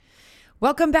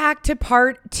Welcome back to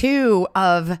part 2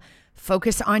 of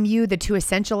Focus on You, the 2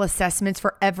 essential assessments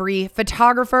for every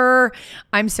photographer.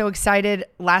 I'm so excited.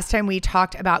 Last time we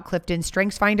talked about Clifton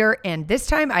StrengthsFinder, and this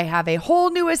time I have a whole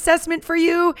new assessment for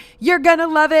you. You're gonna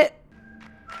love it.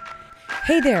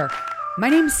 Hey there, my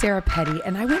name's Sarah Petty,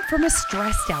 and I went from a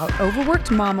stressed out, overworked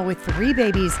mama with 3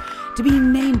 babies to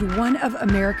being named one of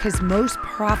America's most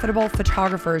profitable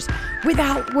photographers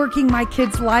without working my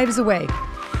kids' lives away.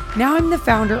 Now I'm the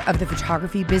founder of the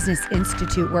Photography Business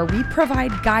Institute, where we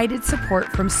provide guided support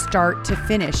from start to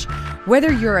finish.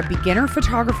 Whether you're a beginner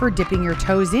photographer dipping your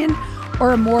toes in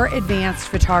or a more advanced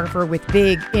photographer with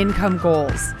big income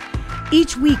goals.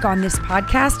 Each week on this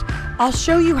podcast, I'll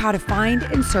show you how to find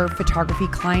and serve photography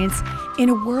clients in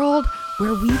a world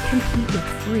where we compete with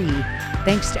free,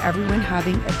 thanks to everyone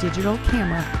having a digital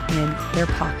camera in their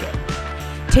pocket.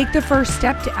 Take the first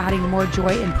step to adding more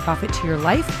joy and profit to your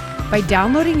life by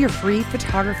downloading your free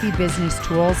photography business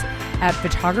tools at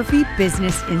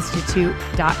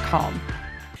photographybusinessinstitute.com.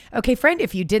 Okay, friend,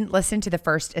 if you didn't listen to the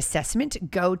first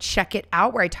assessment, go check it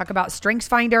out where I talk about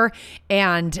StrengthsFinder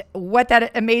and what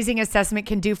that amazing assessment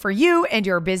can do for you and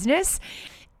your business.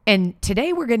 And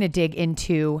today we're going to dig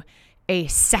into a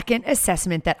second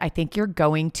assessment that I think you're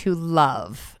going to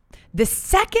love. The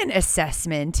second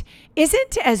assessment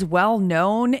isn't as well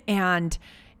known, and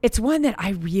it's one that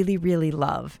I really, really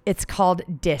love. It's called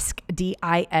DISC,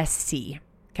 D-I-S-C.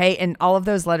 Okay. And all of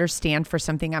those letters stand for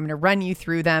something. I'm going to run you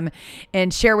through them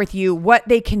and share with you what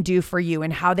they can do for you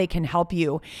and how they can help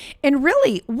you. And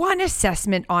really, one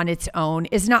assessment on its own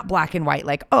is not black and white,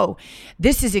 like, oh,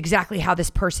 this is exactly how this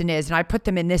person is, and I put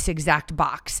them in this exact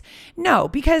box. No,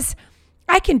 because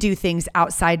I can do things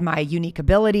outside my unique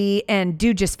ability and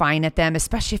do just fine at them,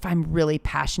 especially if I'm really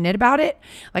passionate about it.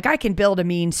 Like, I can build a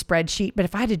mean spreadsheet, but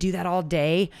if I had to do that all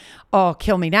day, oh,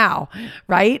 kill me now,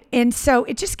 right? And so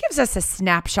it just gives us a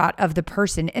snapshot of the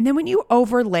person. And then when you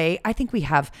overlay, I think we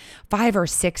have 5 or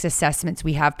 6 assessments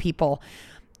we have people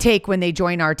take when they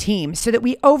join our team so that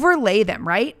we overlay them,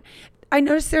 right? I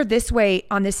noticed they're this way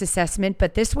on this assessment,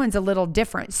 but this one's a little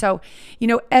different. So,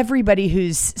 everybody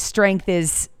whose strength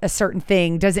is a certain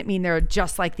thing doesn't mean they're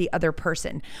just like the other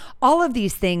person. All of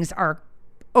these things are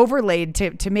overlaid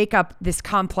to make up this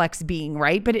complex being,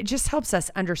 right? But it just helps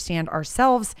us understand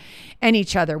ourselves and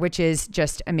each other, which is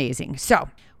just amazing. So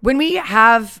when we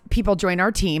have people join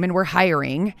our team and we're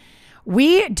hiring,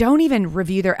 we don't even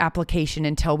review their application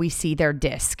until we see their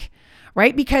DISC.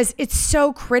 Right? Because it's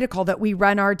so critical that we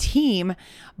run our team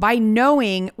by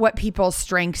knowing what people's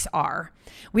strengths are.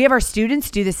 We have our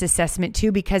students do this assessment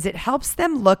too, because it helps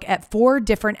them look at 4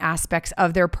 different aspects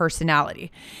of their personality.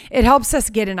 It helps us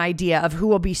get an idea of who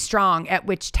will be strong at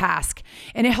which task,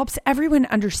 and it helps everyone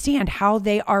understand how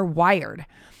they are wired.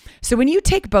 So when you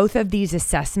take both of these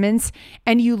assessments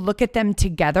and you look at them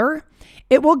together,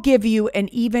 it will give you an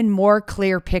even more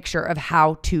clear picture of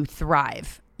how to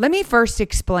thrive. Let me first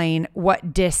explain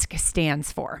what DISC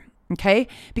stands for, okay?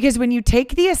 Because when you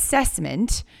take the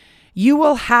assessment, you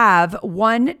will have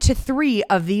 1 to 3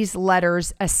 of these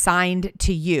letters assigned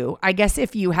to you. I guess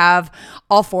if you have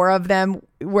all 4 of them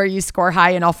where you score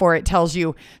high in all 4, it tells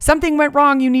you something went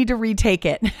wrong, you need to retake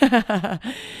it.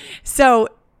 So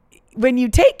when you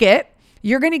take it,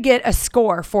 you're going to get a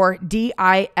score for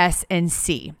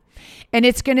D-I-S-C. And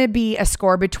it's going to be a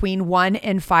score between 1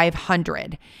 and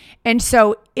 500. And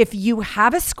so if you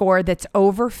have a score that's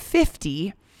over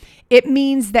 50, it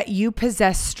means that you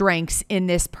possess strengths in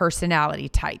this personality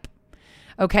type.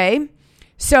 Okay?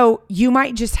 So you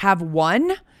might just have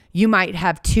 1, you might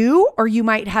have 2, or you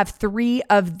might have 3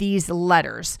 of these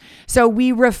letters. So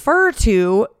we refer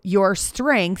to your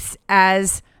strengths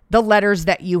as the letters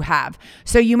that you have.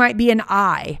 So you might be an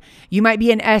I, you might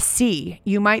be an SC,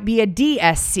 you might be a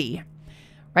DSC.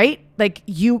 Right? Like,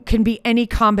 you can be any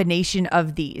combination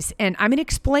of these. And I'm going to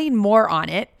explain more on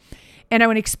it. And I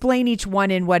want to explain each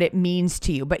one and what it means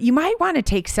to you. But you might want to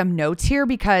take some notes here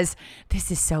because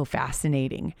this is so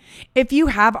fascinating. If you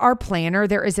have our planner,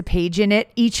 there is a page in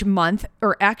it each month,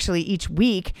 or actually each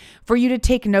week, for you to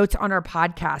take notes on our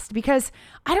podcast, because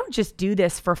I don't just do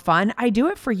this for fun. I do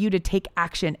it for you to take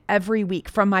action every week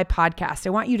from my podcast. I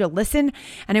want you to listen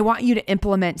and I want you to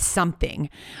implement something.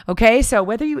 Okay. So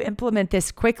whether you implement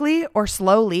this quickly or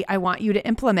slowly, I want you to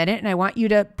implement it, and I want you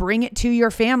to bring it to your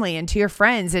family and to your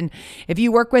friends. And if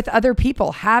you work with other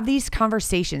people, have these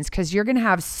conversations, because you're going to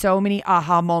have so many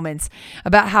aha moments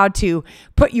about how to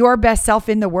put your best self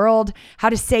in the world, how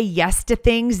to say yes to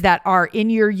things that are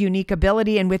in your unique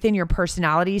ability and within your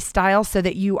personality style so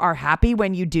that you are happy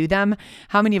when you do them.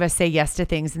 How many of us say yes to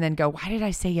things and then go, why did I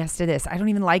say yes to this? I don't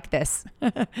even like this,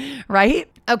 right?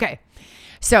 Okay.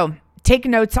 So take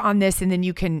notes on this, and then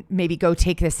you can maybe go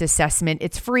take this assessment.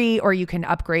 It's free, or you can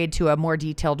upgrade to a more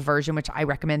detailed version, which I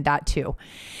recommend that too.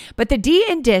 But the D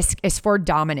in DISC is for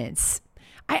dominance.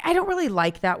 I don't really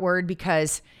like that word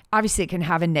because obviously it can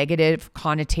have a negative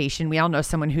connotation. We all know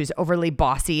someone who's overly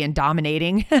bossy and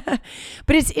dominating, but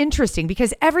it's interesting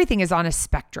because everything is on a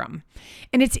spectrum,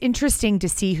 and it's interesting to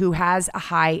see who has a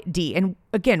high D. And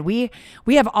again, we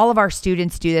have all of our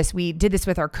students do this. We did this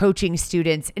with our coaching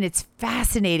students, and it's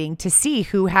fascinating to see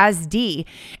who has D.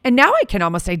 And now I can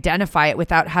almost identify it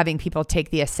without having people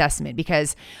take the assessment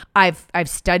because I've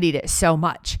studied it so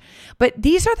much. But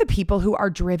these are the people who are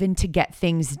driven to get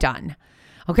things done.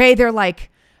 Okay.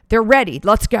 They're ready.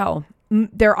 Let's go.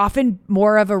 They're often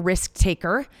more of a risk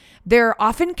taker. They're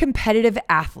often competitive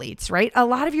athletes, right? A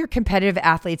lot of your competitive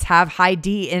athletes have high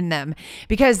D in them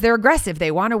because they're aggressive.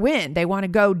 They want to win. They want to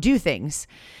go do things.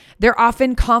 They're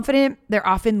often confident. They're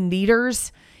often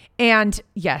leaders. And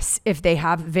yes, if they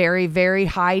have very, very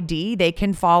high D, they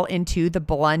can fall into the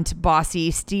blunt,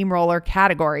 bossy, steamroller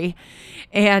category.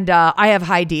 And I have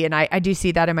high D, and I do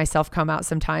see that in myself come out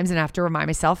sometimes, and I have to remind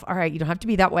myself, all right, you don't have to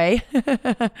be that way.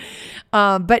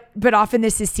 But often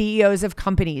this is CEOs of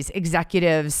companies,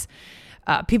 executives,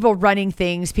 people running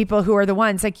things, people who are the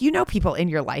ones like, people in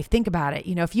your life. Think about it.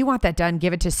 If you want that done,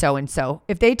 give it to so-and-so.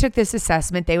 If they took this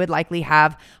assessment, they would likely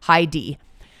have high D.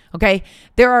 Okay.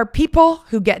 There are people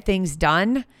who get things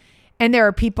done, and there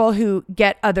are people who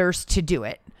get others to do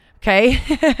it. Okay.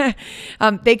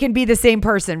 They can be the same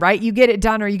person, right? You get it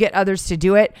done or you get others to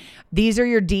do it. These are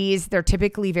your Ds. They're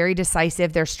typically very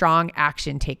decisive. They're strong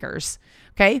action takers.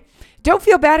 Okay. Don't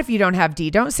feel bad if you don't have D.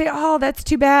 Don't say, oh, that's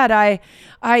too bad.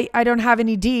 I don't have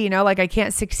any D, like I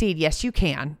can't succeed. Yes, you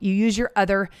can. You use your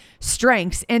other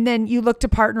strengths, and then you look to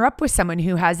partner up with someone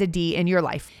who has a D in your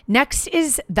life. Next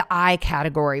is the I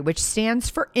category, which stands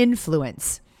for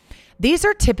influence. These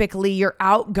are typically your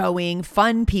outgoing,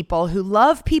 fun people who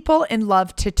love people and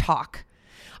love to talk.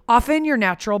 Often your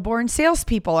natural born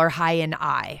salespeople are high in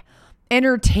I.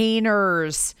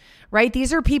 Entertainers, right?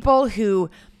 These are people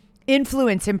who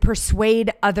influence and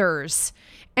persuade others.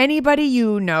 Anybody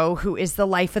who is the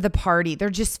life of the party.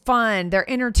 They're just fun. They're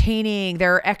entertaining.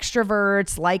 They're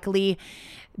extroverts, likely.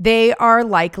 They are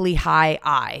likely high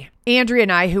I. Andrea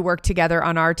and I, who work together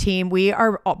on our team, we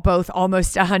are both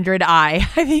almost 100 I.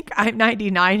 I think I'm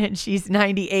 99 and she's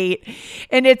 98.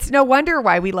 And it's no wonder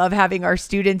why we love having our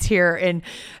students here and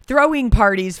throwing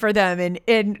parties for them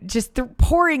and just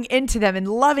pouring into them and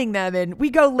loving them. And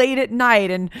we go late at night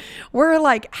and we're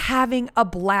like having a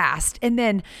blast. And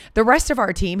then the rest of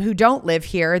our team who don't live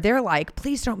here, they're like,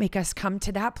 please don't make us come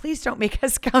to that. Please don't make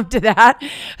us come to that.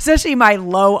 Especially my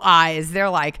low I's.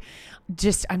 They're like,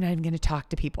 I'm not even going to talk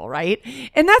to people, right?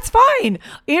 And that's fine.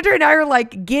 Andrea and I are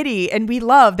like giddy, and we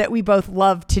love that we both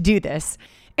love to do this.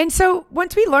 And so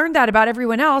once we learn that about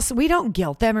everyone else, we don't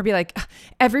guilt them or be like,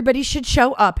 everybody should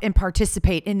show up and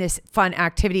participate in this fun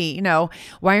activity.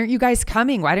 Why aren't you guys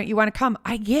coming? Why don't you want to come?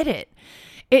 I get it.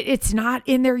 It's not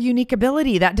in their unique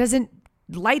ability. That doesn't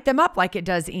light them up like it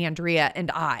does Andrea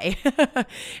and I.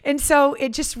 And so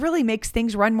it just really makes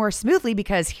things run more smoothly,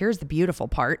 because here's the beautiful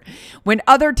part. When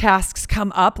other tasks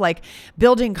come up, like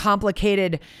building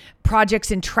complicated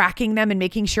projects and tracking them and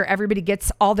making sure everybody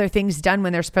gets all their things done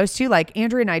when they're supposed to, like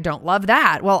Andrea and I don't love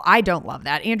that. Well, I don't love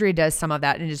that. Andrea does some of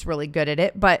that and is really good at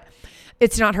it, but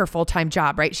it's not her full-time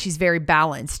job, right? She's very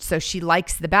balanced. So she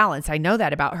likes the balance. I know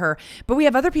that about her. But we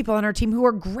have other people on our team who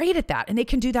are great at that, and they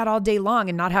can do that all day long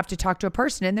and not have to talk to a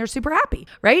person, and they're super happy,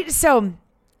 right? So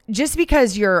just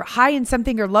because you're high in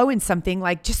something or low in something,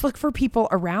 like just look for people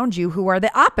around you who are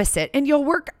the opposite, and you'll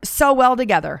work so well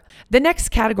together. The next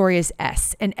category is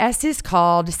S, and S is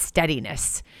called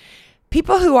steadiness.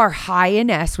 People who are high in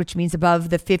S, which means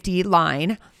above the 50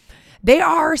 line, they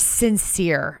are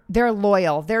sincere, they're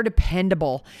loyal, they're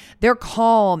dependable, they're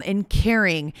calm and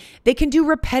caring. They can do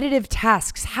repetitive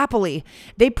tasks happily.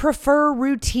 They prefer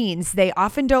routines. They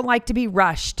often don't like to be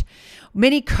rushed.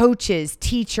 Many coaches,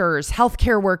 teachers,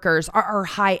 healthcare workers are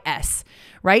high S,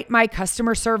 right? My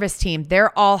customer service team,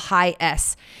 they're all high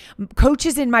S.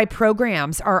 Coaches in my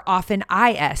programs are often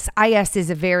IS. IS is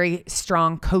a very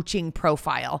strong coaching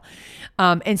profile.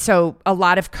 And so a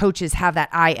lot of coaches have that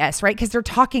IS, right? Because they're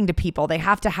talking to people. They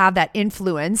have to have that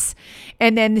influence.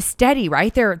 And then the steady,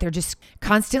 right? They're just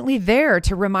constantly there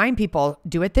to remind people,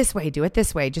 do it this way,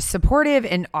 just supportive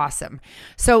and awesome.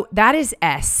 So that is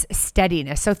S,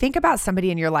 steadiness. So think about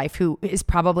somebody in your life who is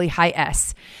probably high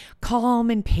S, calm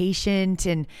and patient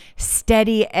and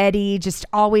steady Eddie, just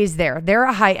always there. They're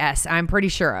a high S. I'm pretty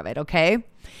sure of it. Okay.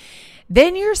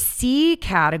 Then your C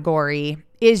category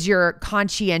is your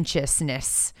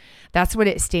conscientiousness. That's what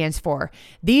it stands for.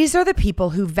 These are the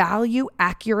people who value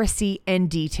accuracy and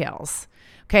details.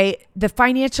 Okay, the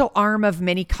financial arm of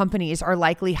many companies are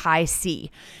likely high C.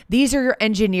 These are your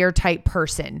engineer type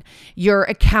person, your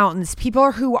accountants,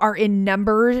 people who are in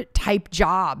number type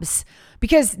jobs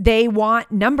because they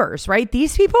want numbers, right?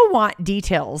 These people want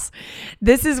details.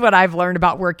 This is what I've learned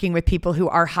about working with people who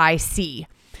are high C.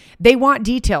 They want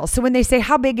details. So when they say,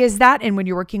 how big is that? And when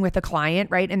you're working with a client,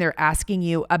 right, and they're asking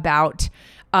you about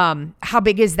how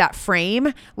big is that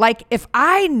frame? Like if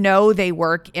I know they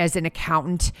work as an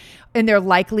accountant and they're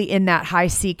likely in that high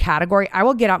C category, I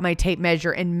will get out my tape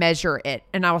measure and measure it.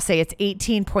 And I will say it's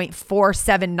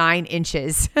 18.479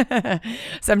 inches.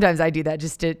 Sometimes I do that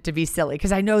just to be silly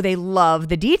because I know they love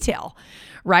the detail,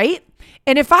 right?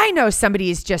 And if I know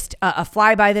somebody is just a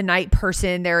fly by the night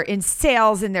person, they're in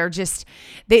sales and they're just,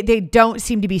 they don't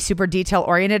seem to be super detail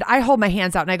oriented, I hold my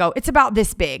hands out and I go, it's about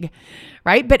this big,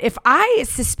 right? But if I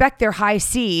suspect they're high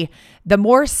C, the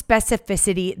more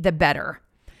specificity, the better,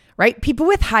 right? People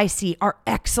with high C are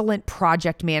excellent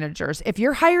project managers. If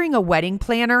you're hiring a wedding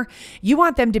planner, you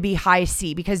want them to be high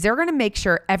C because they're going to make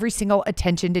sure every single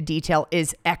attention to detail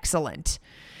is excellent.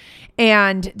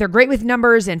 And they're great with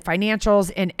numbers and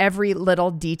financials and every little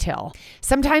detail.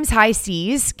 Sometimes high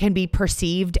C's can be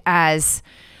perceived as,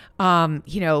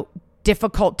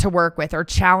 difficult to work with or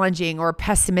challenging or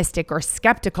pessimistic or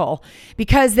skeptical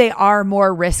because they are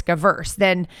more risk averse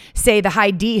than say the high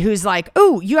D who's like,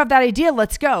 oh, you have that idea.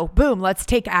 Let's go. Boom. Let's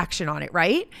take action on it.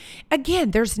 Right.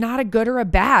 Again, there's not a good or a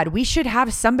bad. We should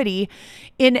have somebody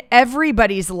in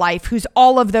everybody's life who's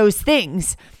all of those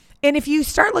things. And if you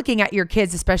start looking at your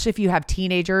kids, especially if you have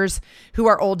teenagers who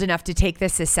are old enough to take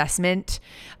this assessment,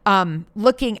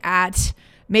 looking at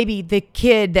maybe the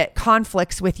kid that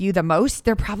conflicts with you the most,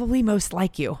 they're probably most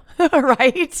like you,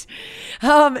 right?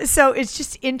 So it's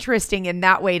just interesting in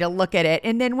that way to look at it.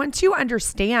 And then once you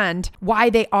understand why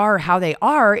they are how they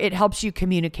are, it helps you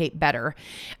communicate better,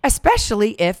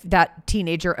 especially if that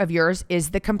teenager of yours is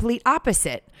the complete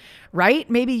opposite, right?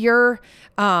 Maybe you're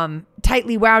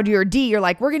tightly wound, you're a D. You're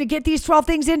like, we're going to get these 12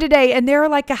 things in today. And they're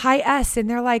like a high S. And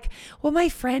they're like, well, my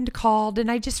friend called and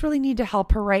I just really need to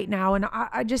help her right now. And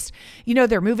I just,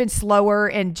 they're moving slower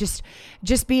and just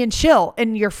being chill.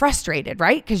 And you're frustrated,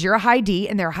 right? Because you're a high D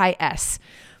and they're a high S.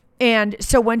 And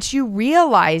so once you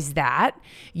realize that,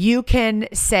 you can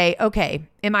say, okay,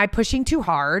 am I pushing too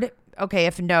hard? Okay,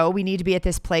 if no, we need to be at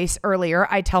this place earlier.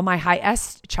 I tell my high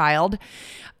S child,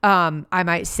 I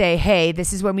might say, hey,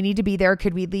 this is when we need to be there.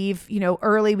 Could we leave,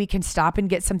 early? We can stop and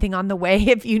get something on the way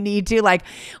if you need to. Like,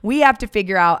 we have to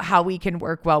figure out how we can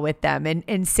work well with them.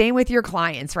 And same with your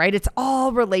clients, right? It's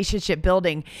all relationship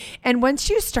building. And once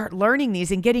you start learning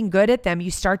these and getting good at them, you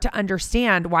start to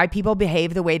understand why people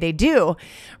behave the way they do,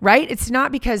 right? It's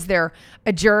not because they're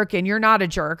a jerk and you're not a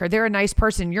jerk, or they're a nice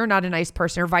person, you're not a nice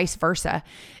person, or vice versa.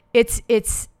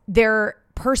 It's their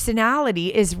personality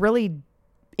is really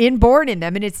inborn in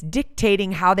them and it's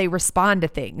dictating how they respond to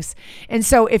things. And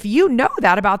so if you know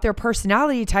that about their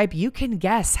personality type, you can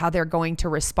guess how they're going to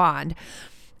respond.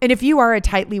 And if you are a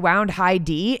tightly wound high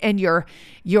D and your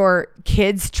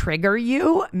kids trigger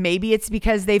you, maybe it's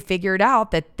because they figured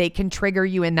out that they can trigger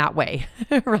you in that way,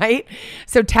 right?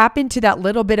 So tap into that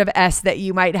little bit of S that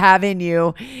you might have in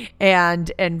you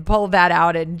and pull that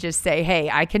out and just say, hey,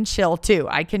 I can chill too.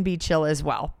 I can be chill as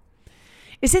well.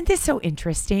 Isn't this so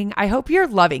interesting? I hope you're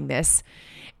loving this.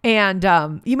 And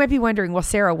you might be wondering, well,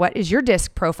 Sarah, what is your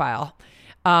DISC profile?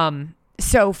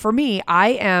 So for me,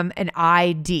 I am an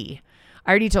ID. I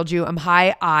already told you I'm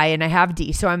high I and I have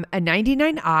D. So I'm a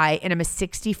 99I and I'm a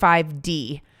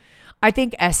 65D. I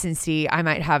think S and C, I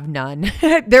might have none.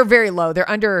 They're very low. They're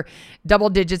under double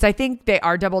digits. I think they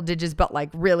are double digits, but like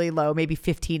really low, maybe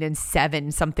 15 and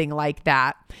 7, something like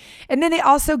that. And then they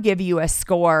also give you a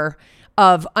score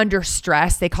of under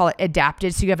stress. They call it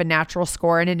adapted. So you have a natural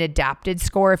score and an adapted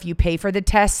score if you pay for the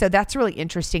test. So that's really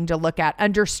interesting to look at.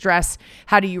 Under stress,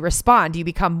 how do you respond? Do you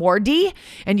become more D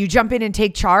and you jump in and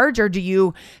take charge? Or do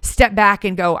you step back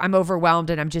and go, I'm overwhelmed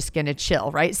and I'm just going to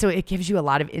chill, right? So it gives you a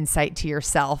lot of insight to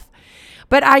yourself.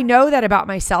 But I know that about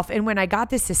myself. And when I got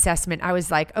this assessment, I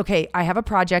was like, okay, I have a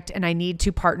project and I need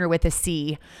to partner with a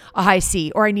C, a high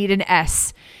C, or I need an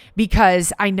S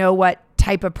because I know what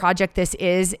type of project this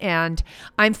is. And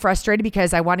I'm frustrated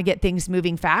because I want to get things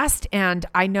moving fast. And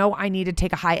I know I need to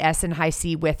take a high S and high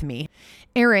C with me.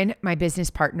 Erin, my business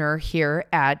partner here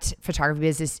at Photography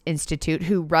Business Institute,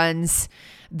 who runs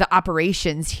the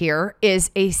operations here,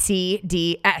 is a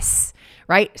CDS,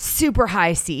 right? Super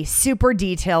high C, super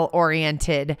detail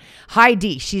oriented. High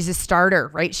D, she's a starter,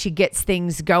 right? She gets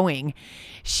things going.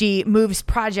 She moves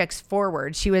projects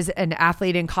forward. She was an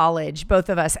athlete in college. Both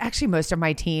of us, actually most of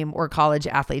my team were college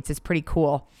athletes. It's pretty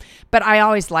cool. But I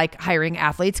always like hiring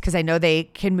athletes because I know they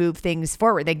can move things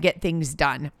forward. They get things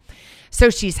done. So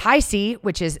she's high C,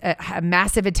 which is a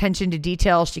massive attention to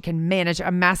detail. She can manage a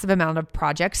massive amount of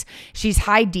projects. She's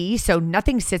high D, so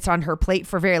nothing sits on her plate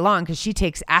for very long because she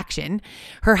takes action.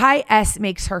 Her high S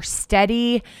makes her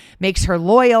steady, makes her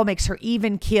loyal, makes her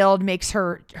even-keeled, makes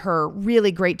her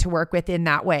really great to work with in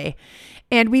that way.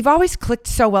 And we've always clicked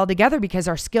so well together because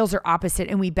our skills are opposite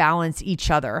and we balance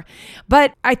each other.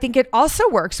 But I think it also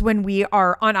works when we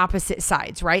are on opposite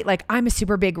sides, right? Like I'm a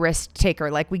super big risk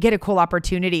taker. Like we get a cool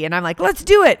opportunity and I'm like, let's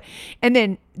do it. And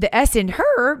then the S in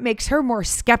her makes her more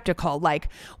skeptical. Like,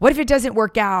 what if it doesn't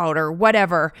work out or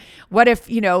whatever? What if,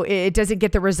 it doesn't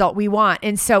get the result we want?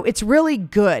 And so it's really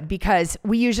good because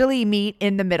we usually meet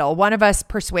in the middle. One of us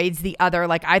persuades the other,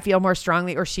 like I feel more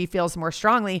strongly or she feels more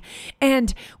strongly,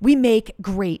 and we make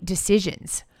great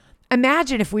decisions.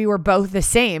 Imagine if we were both the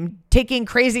same, taking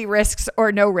crazy risks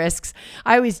or no risks.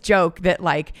 I always joke that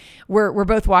like we're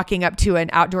both walking up to an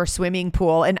outdoor swimming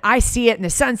pool and I see it in the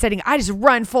sun setting. I just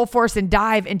run full force and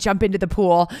dive and jump into the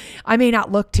pool. I may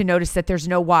not look to notice that there's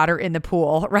no water in the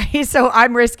pool, right? So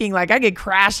I'm risking like I could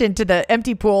crash into the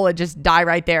empty pool and just die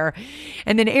right there.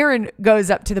 And then Erin goes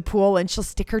up to the pool and she'll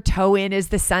stick her toe in as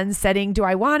the sun's setting. Do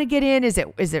I want to get in? Is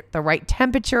it the right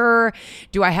temperature?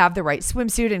 Do I have the right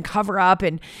swimsuit and cover up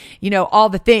and all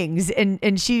the things? And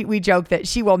we joke that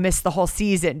she will miss the whole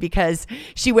season because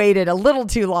she waited a little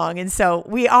too long. And so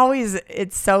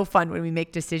it's so fun when we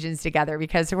make decisions together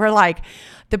because we're like,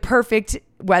 the perfect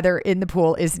weather in the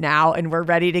pool is now and we're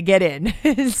ready to get in.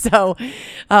 So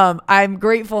I'm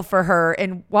grateful for her.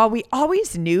 And while we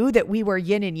always knew that we were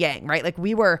yin and yang, right? Like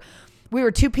we were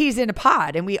two peas in a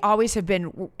pod and we always have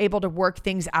been able to work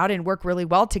things out and work really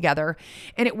well together.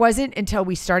 And it wasn't until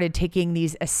we started taking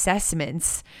these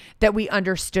assessments that we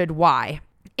understood why.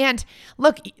 And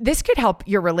look, this could help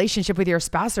your relationship with your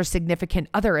spouse or significant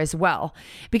other as well,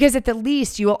 because at the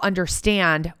least you will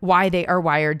understand why they are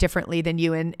wired differently than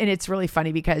you. And it's really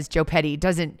funny because Joe Petty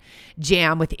doesn't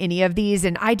jam with any of these.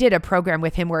 And I did a program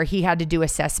with him where he had to do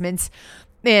assessments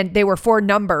and they were 3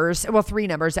 numbers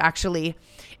actually.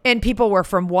 And people were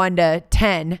from 1 to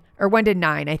 10 or 1 to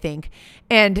 9, I think.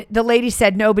 And the lady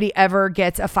said nobody ever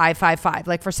gets a 555.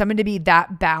 Like for someone to be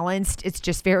that balanced, it's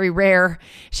just very rare.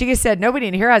 She just said, nobody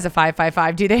in here has a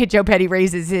 555, do they? Joe Petty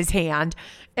raises his hand.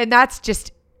 And that's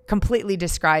just completely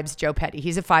describes Joe Petty.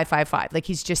 He's a 555. Like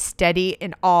he's just steady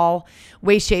in all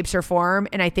ways, shapes, or form.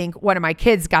 And I think one of my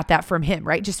kids got that from him,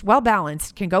 right? Just well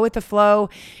balanced, can go with the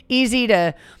flow, easy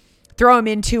to throw him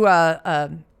into a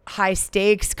high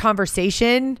stakes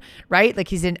conversation, right? Like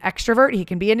he's an extrovert. He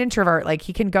can be an introvert. Like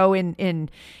he can go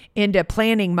into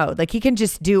planning mode. Like he can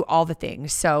just do all the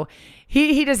things. So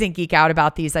he doesn't geek out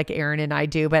about these like Erin and I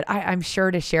do, but I'm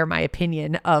sure to share my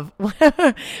opinion of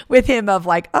with him of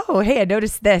like, oh, hey, I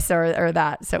noticed this or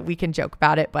that. So we can joke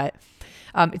about it, but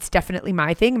it's definitely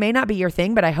my thing. It may not be your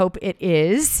thing, but I hope it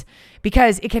is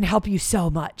because it can help you so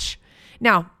much.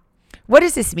 Now, what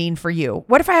does this mean for you?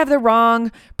 What if I have the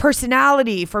wrong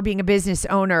personality for being a business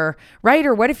owner, right?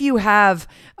 Or what if you have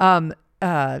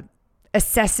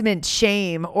assessment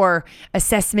shame or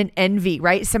assessment envy,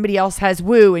 right? Somebody else has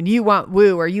woo and you want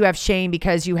woo, or you have shame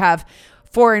because you have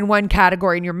 4 in one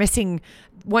category and you're missing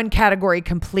one category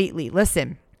completely.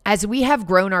 Listen, as we have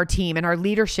grown our team and our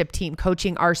leadership team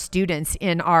coaching our students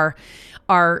in our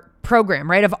program,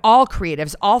 right, of all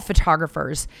creatives, all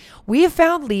photographers, we have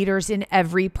found leaders in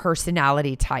every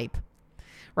personality type,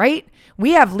 right?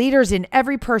 We have leaders in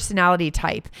every personality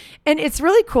type. And it's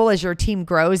really cool as your team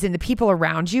grows and the people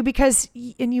around you because,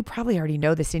 and you probably already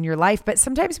know this in your life, but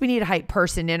sometimes we need a hype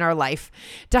person in our life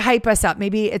to hype us up.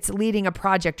 Maybe it's leading a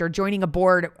project or joining a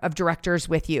board of directors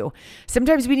with you.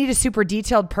 Sometimes we need a super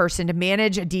detailed person to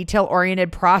manage a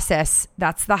detail-oriented process.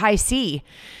 That's the high C.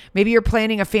 Maybe you're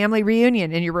planning a family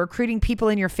reunion and you're recruiting people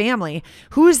in your family.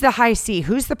 Who's the high C?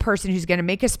 Who's the person who's going to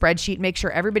make a spreadsheet, make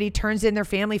sure everybody turns in their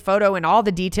family photo and all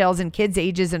the details and kids'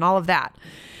 ages and all of that,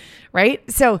 right?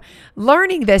 So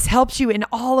learning this helps you in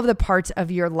all of the parts of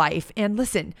your life. And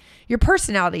listen, your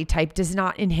personality type does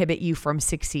not inhibit you from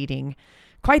succeeding.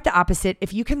 Quite the opposite.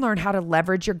 If you can learn how to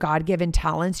leverage your God-given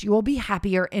talents, you will be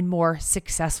happier and more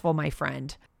successful, my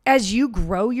friend. as you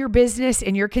grow your business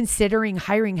and you're considering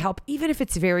hiring help, even if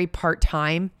it's very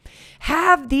part-time,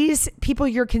 have these people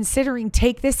you're considering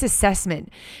take this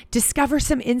assessment. Discover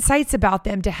some insights about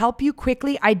them to help you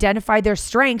quickly identify their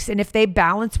strengths and if they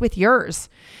balance with yours.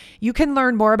 You can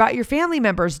learn more about your family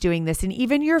members doing this and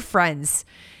even your friends.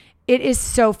 It is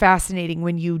so fascinating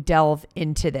when you delve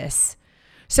into this.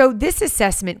 So this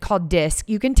assessment called DISC,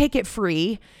 you can take it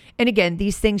free. And again,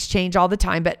 these things change all the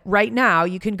time, but right now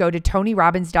you can go to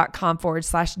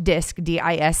tonyrobbins.com/DISC,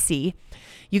 DISC.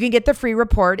 You can get the free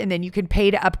report and then you can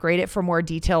pay to upgrade it for more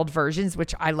detailed versions,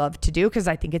 which I love to do because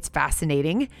I think it's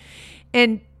fascinating.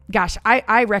 And gosh,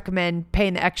 I recommend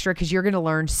paying the extra because you're going to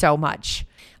learn so much.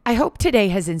 I hope today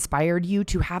has inspired you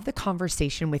to have the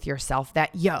conversation with yourself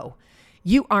that,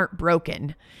 you aren't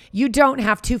broken. You don't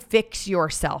have to fix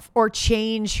yourself or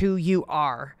change who you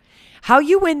are. How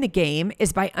you win the game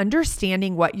is by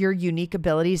understanding what your unique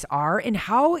abilities are and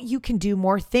how you can do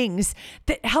more things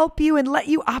that help you and let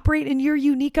you operate in your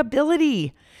unique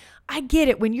ability. I get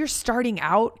it when you're starting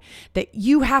out that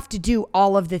you have to do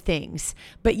all of the things,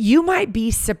 but you might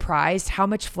be surprised how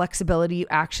much flexibility you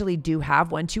actually do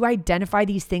have once you identify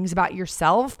these things about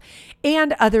yourself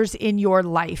and others in your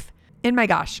life. And my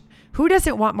gosh, who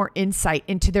doesn't want more insight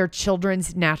into their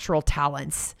children's natural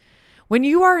talents? When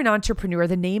you are an entrepreneur,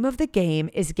 the name of the game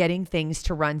is getting things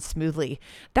to run smoothly.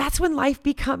 That's when life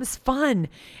becomes fun.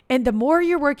 And the more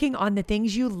you're working on the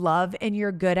things you love and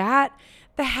you're good at,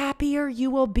 the happier you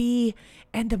will be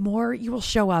and the more you will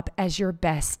show up as your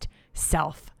best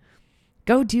self.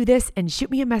 Go do this and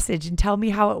shoot me a message and tell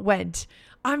me how it went.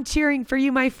 I'm cheering for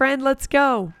you, my friend. Let's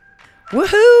go.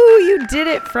 Woohoo! You did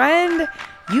it, friend.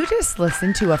 You just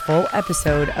listened to a full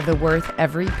episode of the Worth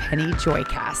Every Penny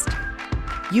Joycast.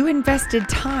 You invested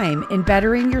time in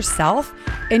bettering yourself,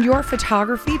 and your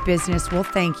photography business will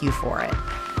thank you for it.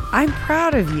 I'm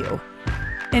proud of you.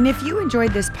 And if you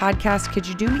enjoyed this podcast, could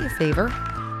you do me a favor?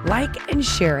 Like and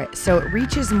share it so it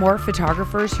reaches more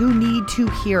photographers who need to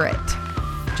hear it.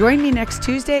 Join me next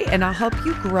Tuesday, and I'll help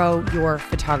you grow your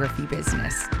photography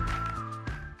business.